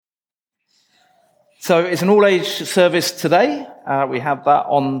So it's an all-age service today. We have that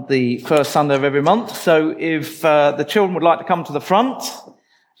on the first Sunday of every month. So if the children would like to come to the front,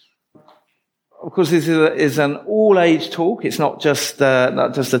 of course, this is an all-age talk. It's not just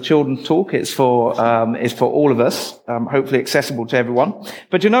a children's talk. It's for all of us. Hopefully accessible to everyone.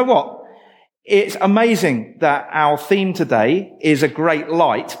 But you know what? It's amazing that our theme today is a great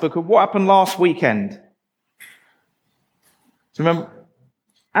light. Because what happened last weekend? Do you remember,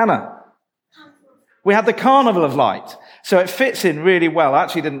 Anna? We had the Carnival of Light. So it fits in really well. I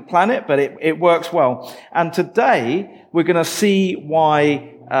actually didn't plan it, but it works well. And today we're going to see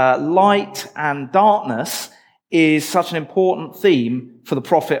why light and darkness is such an important theme for the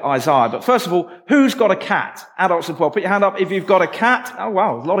prophet Isaiah. But first of all, who's got a cat? Adults as well. Put your hand up if you've got a cat. Oh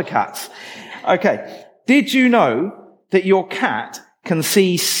wow, a lot of cats. Okay. Did you know that your cat can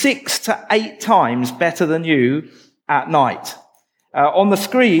see 6 to 8 times better than you at night? On the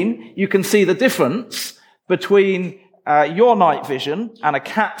screen, you can see the difference between your night vision and a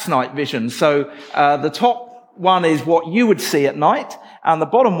cat's night vision. So the top one is what you would see at night, and the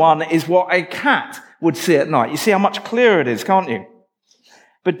bottom one is what a cat would see at night. You see how much clearer it is, can't you?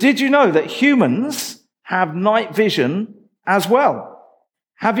 But did you know that humans have night vision as well?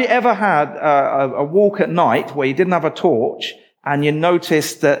 Have you ever had a walk at night where you didn't have a torch and you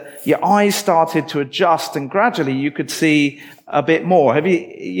noticed that your eyes started to adjust and gradually you could see a bit more? Have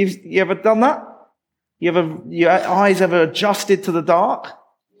you ever done that? Your eyes ever adjusted to the dark?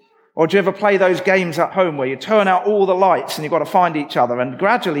 Or do you ever play those games at home where you turn out all the lights and you've got to find each other and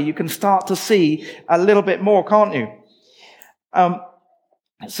gradually you can start to see a little bit more, can't you?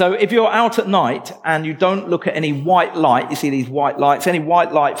 So if you're out at night and you don't look at any white light, you see these white lights, any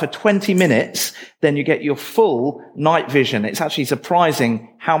white light for 20 minutes, then you get your full night vision. It's actually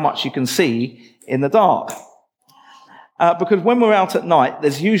surprising how much you can see in the dark. Because when we're out at night,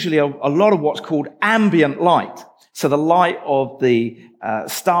 there's usually a lot of what's called ambient light. So the light of the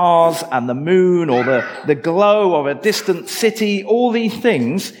stars and the moon or the glow of a distant city, all these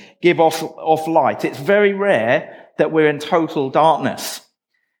things give off light. It's very rare that we're in total darkness.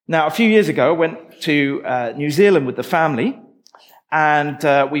 Now, a few years ago, I went to New Zealand with the family,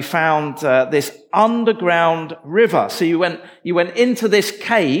 and we found this underground river. So you went into this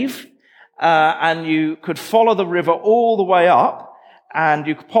cave, and you could follow the river all the way up, and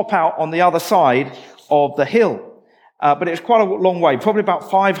you could pop out on the other side of the hill. But it was quite a long way, probably about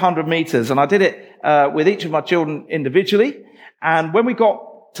 500 meters, and I did it with each of my children individually. And when we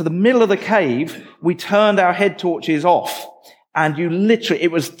got to the middle of the cave, we turned our head torches off. And it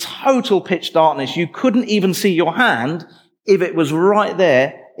was total pitch darkness. You couldn't even see your hand if it was right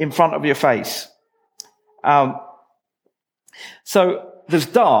there in front of your face. So there's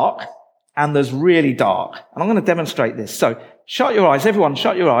dark and there's really dark. And I'm going to demonstrate this. So shut your eyes. Everyone,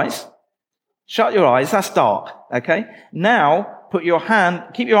 shut your eyes. Shut your eyes. That's dark. Okay. Now keep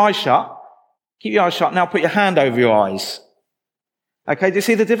your eyes shut. Keep your eyes shut. Now put your hand over your eyes. Okay. Do you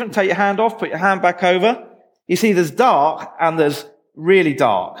see the difference? Take your hand off. Put your hand back over. You see, there's dark and there's really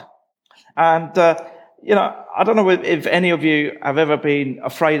dark. And, I don't know if any of you have ever been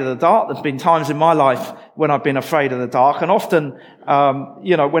afraid of the dark. There's been times in my life when I've been afraid of the dark. And often,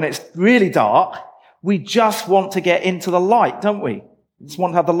 when it's really dark, we just want to get into the light, don't we? We just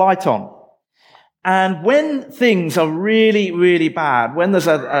want to have the light on. And when things are really, really bad, when there's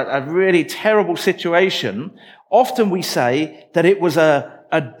a really terrible situation, often we say that it was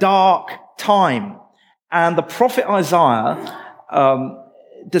a dark time. And the prophet Isaiah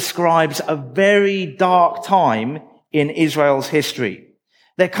describes a very dark time in Israel's history.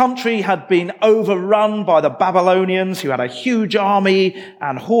 Their country had been overrun by the Babylonians, who had a huge army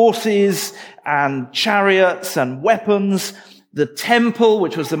and horses and chariots and weapons. The temple,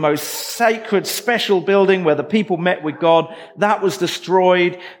 which was the most sacred, special building where the people met with God, that was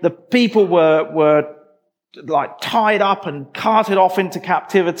destroyed. The people were tied up and carted off into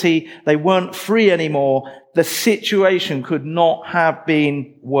captivity. They weren't free anymore. The situation could not have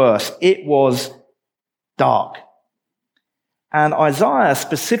been worse. It was dark. And Isaiah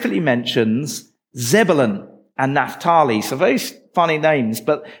specifically mentions Zebulun and Naphtali. So very funny names,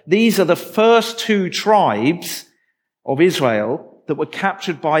 but these are the first 2 tribes of Israel that were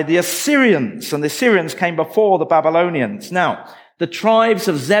captured by the Assyrians. And the Assyrians came before the Babylonians. Now, the tribes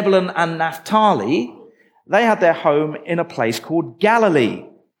of Zebulun and Naphtali, they had their home in a place called Galilee.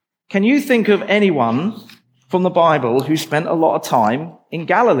 Can you think of anyone from the Bible who spent a lot of time in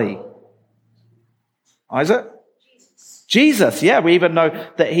Galilee? Isaac? Jesus, yeah. We even know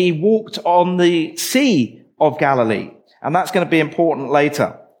that he walked on the Sea of Galilee. And that's going to be important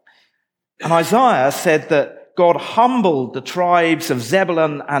later. And Isaiah said that God humbled the tribes of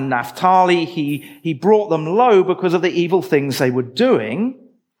Zebulun and Naphtali. He brought them low because of the evil things they were doing.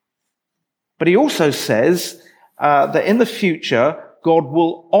 But he also says that in the future, God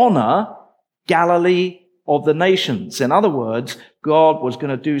will honor Galilee of the nations. In other words, God was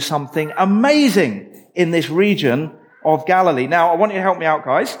going to do something amazing in this region of Galilee. Now, I want you to help me out,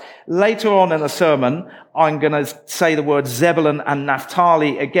 guys. Later on in the sermon, I'm going to say the words Zebulun and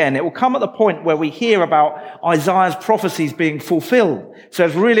Naphtali again. It will come at the point where we hear about Isaiah's prophecies being fulfilled. So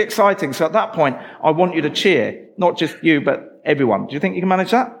it's really exciting. So at that point, I want you to cheer. Not just you, but everyone. Do you think you can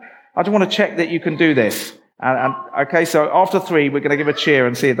manage that? I just want to check that you can do this. Okay, so after 3, we're going to give a cheer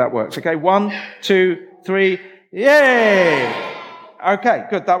and see if that works. Okay, 1, 2, 3. Yay! Okay,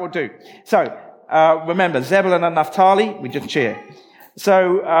 good. That will do. So, remember, Zebulun and Naphtali, we just cheer.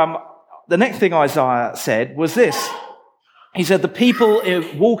 So, the next thing Isaiah said was this. He said, the people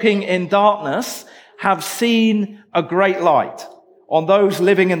walking in darkness have seen a great light. On those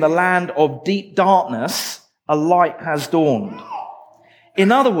living in the land of deep darkness, a light has dawned.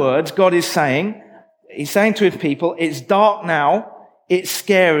 In other words, God is saying, he's saying to his people, it's dark now, it's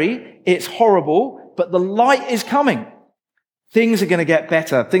scary, it's horrible, but the light is coming. Things are going to get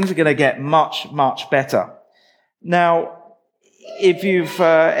better. Things are going to get much, much better. Now, if you've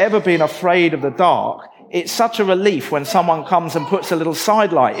ever been afraid of the dark, it's such a relief when someone comes and puts a little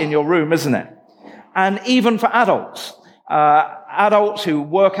sidelight in your room, isn't it? And even for adults who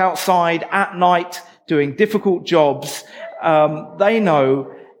work outside at night doing difficult jobs, they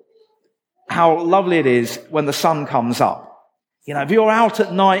know how lovely it is when the sun comes up. You know, if you're out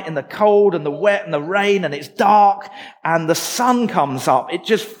at night in the cold and the wet and the rain and it's dark and the sun comes up, it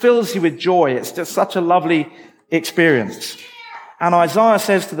just fills you with joy. It's just such a lovely experience. And Isaiah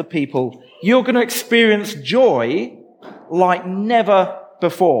says to the people, you're going to experience joy like never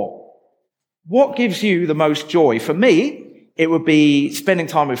before. What gives you the most joy? For me, it would be spending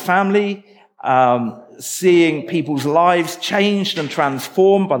time with family, seeing people's lives changed and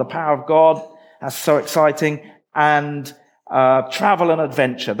transformed by the power of God. That's so exciting. And travel and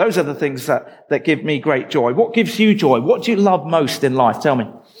adventure. Those are the things that give me great joy. What gives you joy? What do you love most in life? Tell me.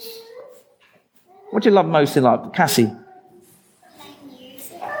 What do you love most in life? Cassie? Playing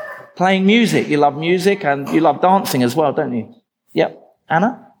music. Playing music. You love music and you love dancing as well, don't you? Yep.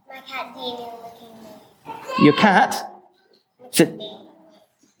 Anna? My cat Dina licking me. Your cat?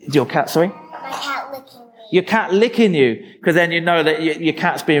 Is your cat, sorry? My cat licking me. Your cat licking you, because then you know that your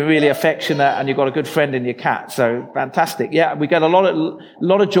cat's being really affectionate and you've got a good friend in your cat. So fantastic. Yeah, we get a lot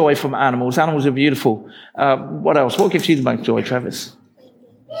of joy from animals. Animals are beautiful. What else? What gives you the most joy, Travis?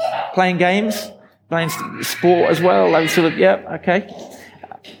 Playing games? Playing sport as well? Like sort of, yeah, okay.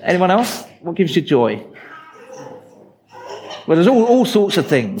 Anyone else? What gives you joy? Well, there's all sorts of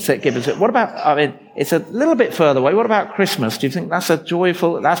things that give us it. What about, I mean, it's a little bit further away. What about Christmas? Do you think that's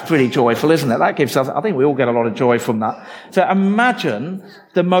pretty joyful, isn't it? That gives us, I think we all get a lot of joy from that. So imagine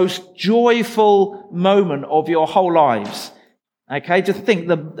the most joyful moment of your whole lives. Okay, just think,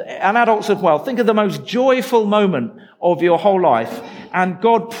 and adults as well, think of the most joyful moment of your whole life. And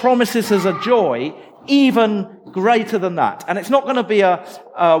God promises us a joy even greater than that. And it's not going to be a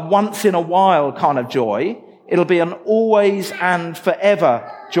once in a while kind of joy. It'll be an always and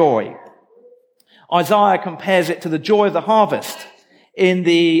forever joy. Isaiah compares it to the joy of the harvest. In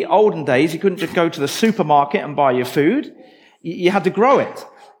the olden days, you couldn't just go to the supermarket and buy your food. You had to grow it.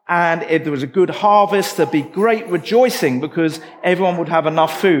 And if there was a good harvest, there'd be great rejoicing because everyone would have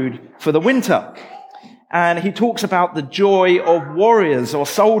enough food for the winter. And he talks about the joy of warriors or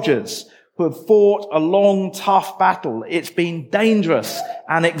soldiers who have fought a long, tough battle. It's been dangerous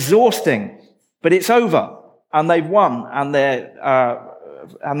and exhausting, but it's over. And they've won,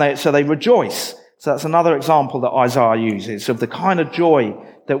 so they rejoice. So that's another example that Isaiah uses of the kind of joy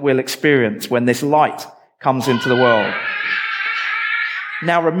that we'll experience when this light comes into the world.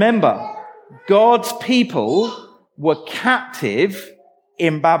 Now remember, God's people were captive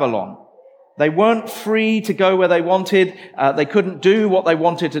in Babylon. They weren't free to go where they wanted. They couldn't do what they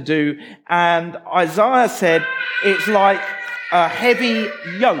wanted to do. And Isaiah said it's like a heavy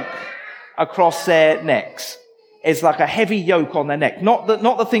yoke across their necks. It's like a heavy yoke on their neck. Not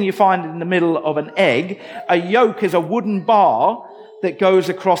the thing you find in the middle of an egg. A yoke is a wooden bar that goes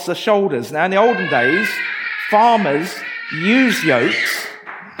across the shoulders. Now, in the olden days, farmers used yokes.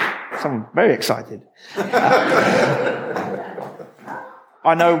 Someone very excited.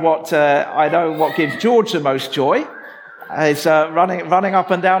 I know what gives George the most joy. is running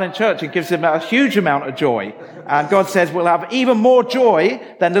up and down in church. It gives him a huge amount of joy. And God says we'll have even more joy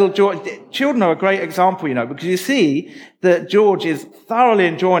than little George. Children are a great example, because you see that George is thoroughly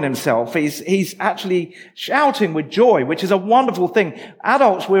enjoying himself. He's actually shouting with joy, which is a wonderful thing.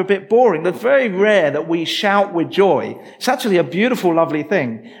 Adults, we're a bit boring. It's very rare that we shout with joy. It's actually a beautiful, lovely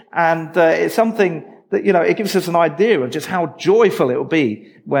thing. And it's something that, it gives us an idea of just how joyful it will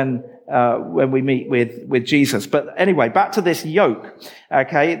be when we meet with Jesus. But anyway, back to this yoke,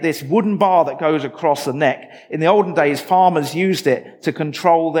 okay, this wooden bar that goes across the neck. In the olden days, farmers used it to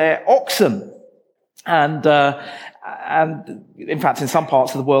control their oxen. And in fact, in some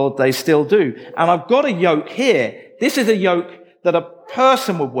parts of the world, they still do. And I've got a yoke here. This is a yoke that a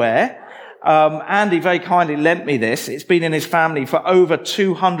person would wear. Andy very kindly lent me this. It's been in his family for over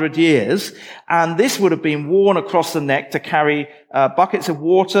 200 years. And this would have been worn across the neck to carry buckets of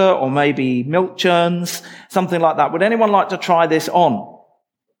water or maybe milk churns, something like that. Would anyone like to try this on?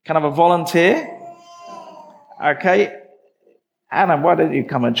 Can I have a volunteer? Okay. Anna, why don't you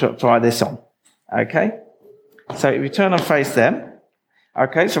come and try this on? Okay. So if you turn and face them.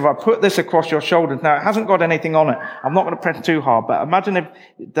 Okay, so if I put this across your shoulders, now it hasn't got anything on it. I'm not going to press too hard, but imagine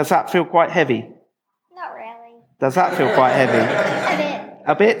does that feel quite heavy? Not really. Does that feel quite heavy? A bit.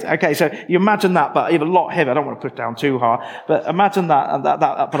 A bit? Okay, so you imagine that, but even a lot heavier. I don't want to push down too hard, but imagine that,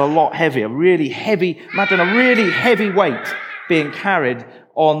 but a lot heavier. Really heavy, imagine a really heavy weight being carried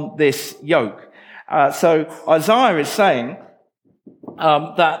on this yoke. So Isaiah is saying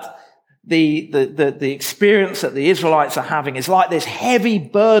that the experience that the Israelites are having is like this heavy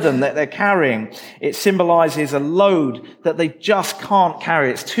burden that they're carrying. It symbolizes a load that they just can't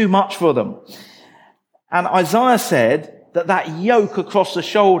carry. It's too much for them. And Isaiah said that yoke across the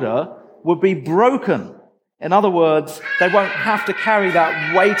shoulder would be broken. In other words, they won't have to carry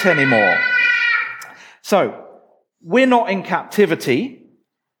that weight anymore. So, we're not in captivity,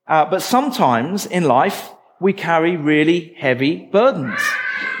 but sometimes in life we carry really heavy burdens.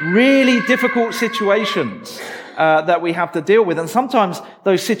 Really difficult situations that we have to deal with. And sometimes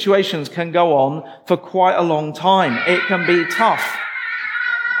those situations can go on for quite a long time. It can be tough.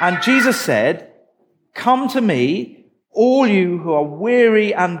 And Jesus said, "Come to me, all you who are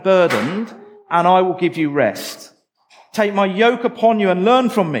weary and burdened, and I will give you rest. Take my yoke upon you and learn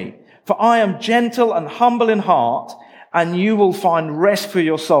from me, for I am gentle and humble in heart, and you will find rest for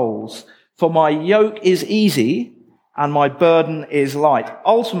your souls. For my yoke is easy, and my burden is light."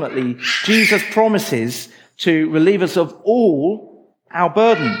 Ultimately, Jesus promises to relieve us of all our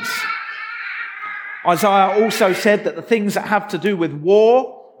burdens. Isaiah also said that the things that have to do with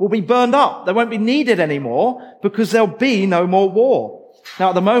war will be burned up. They won't be needed anymore because there'll be no more war. Now,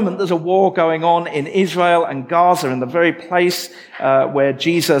 at the moment, there's a war going on in Israel and Gaza, in the very place where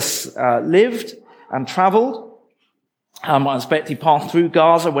Jesus lived and traveled. I expect he passed through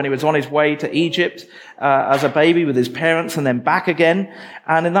Gaza when he was on his way to Egypt as a baby with his parents and then back again.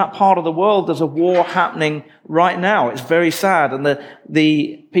 And in that part of the world, there's a war happening right now. It's very sad. And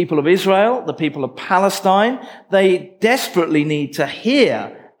the people of Israel, the people of Palestine, they desperately need to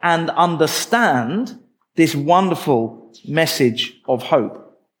hear and understand this wonderful message of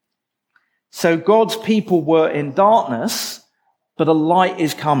hope. So God's people were in darkness, but a light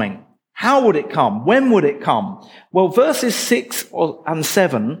is coming. How would it come? When would it come? Well, verses 6 and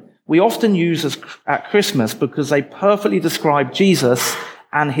 7, we often use at Christmas because they perfectly describe Jesus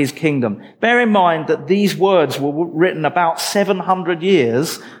and his kingdom. Bear in mind that these words were written about 700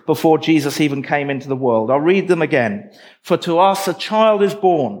 years before Jesus even came into the world. I'll read them again. "For to us a child is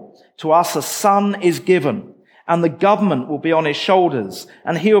born, to us a son is given, and the government will be on his shoulders,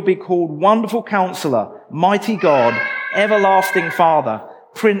 and he will be called Wonderful Counselor, Mighty God, Everlasting Father,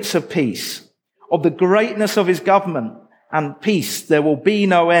 Prince of Peace. Of the greatness of his government and peace there will be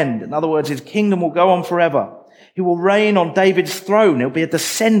no end." In other words, his kingdom will go on forever. He will reign on David's throne. He'll be a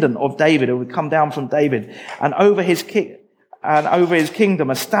descendant of David. He will come down from David, and over his kingdom,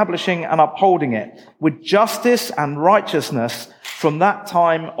 establishing and upholding it with justice and righteousness from that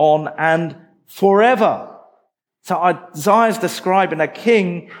time on and forever. So Isaiah's describing a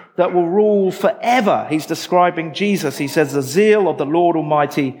king that will rule forever. He's describing Jesus. He says, "The zeal of the Lord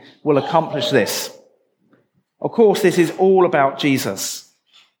Almighty will accomplish this." Of course, this is all about Jesus.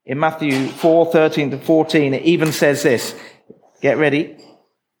 In Matthew 4:13-14, it even says this. Get ready.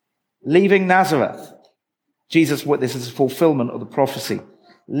 Leaving Nazareth, this is a fulfillment of the prophecy.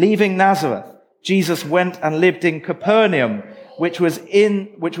 Leaving Nazareth, Jesus went and lived in Capernaum, which was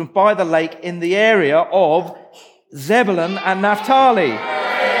by the lake in the area of Zebulun and Naphtali.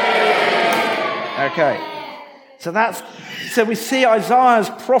 Okay. So that's So we see Isaiah's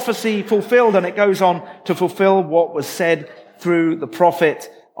prophecy fulfilled, and it goes on to fulfill what was said through the prophet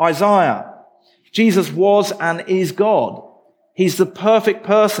Isaiah. Jesus was and is God. He's the perfect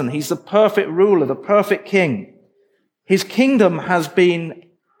person. He's the perfect ruler, the perfect king. His kingdom has been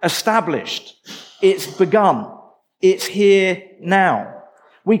established. It's begun. It's here now.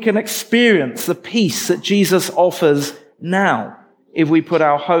 We can experience the peace that Jesus offers now if we put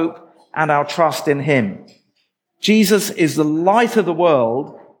our hope and our trust in him. Jesus is the light of the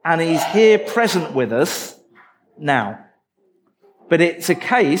world, and he's here present with us now. But it's a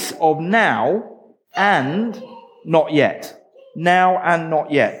case of now and not yet. Now and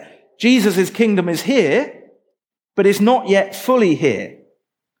not yet. Jesus' kingdom is here, but it's not yet fully here.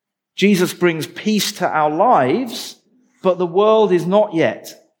 Jesus brings peace to our lives, but the world is not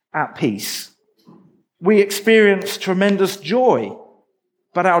yet at peace. We experience tremendous joy,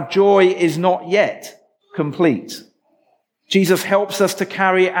 but our joy is not yet complete. Jesus helps us to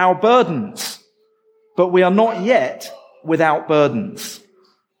carry our burdens, but we are not yet without burdens.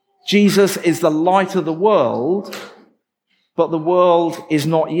 Jesus is the light of the world, but the world is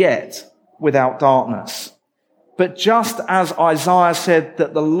not yet without darkness. But just as Isaiah said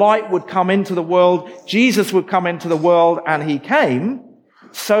that the light would come into the world, Jesus would come into the world, and he came,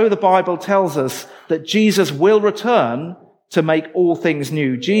 so the Bible tells us that Jesus will return to make all things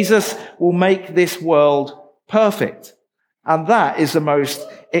new. Jesus will make this world perfect. And that is the most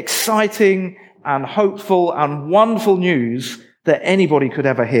exciting and hopeful and wonderful news that anybody could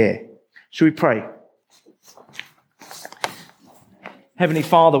ever hear. Should we pray? Heavenly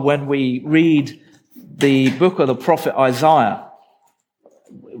Father, when we read the book of the prophet Isaiah,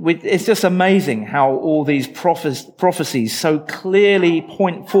 it's just amazing how all these prophecies so clearly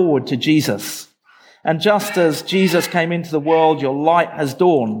point forward to Jesus. And just as Jesus came into the world, your light has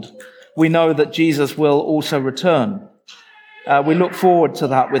dawned. We know that Jesus will also return. We look forward to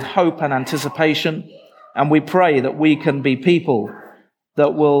that with hope and anticipation, and we pray that we can be people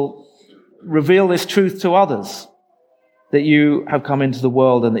that will reveal this truth to others, that you have come into the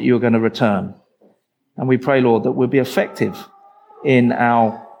world and that you are going to return. And we pray, Lord, that we'll be effective in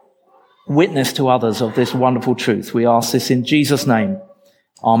our witness to others of this wonderful truth. We ask this in Jesus' name.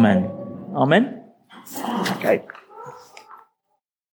 Amen. Amen. Okay.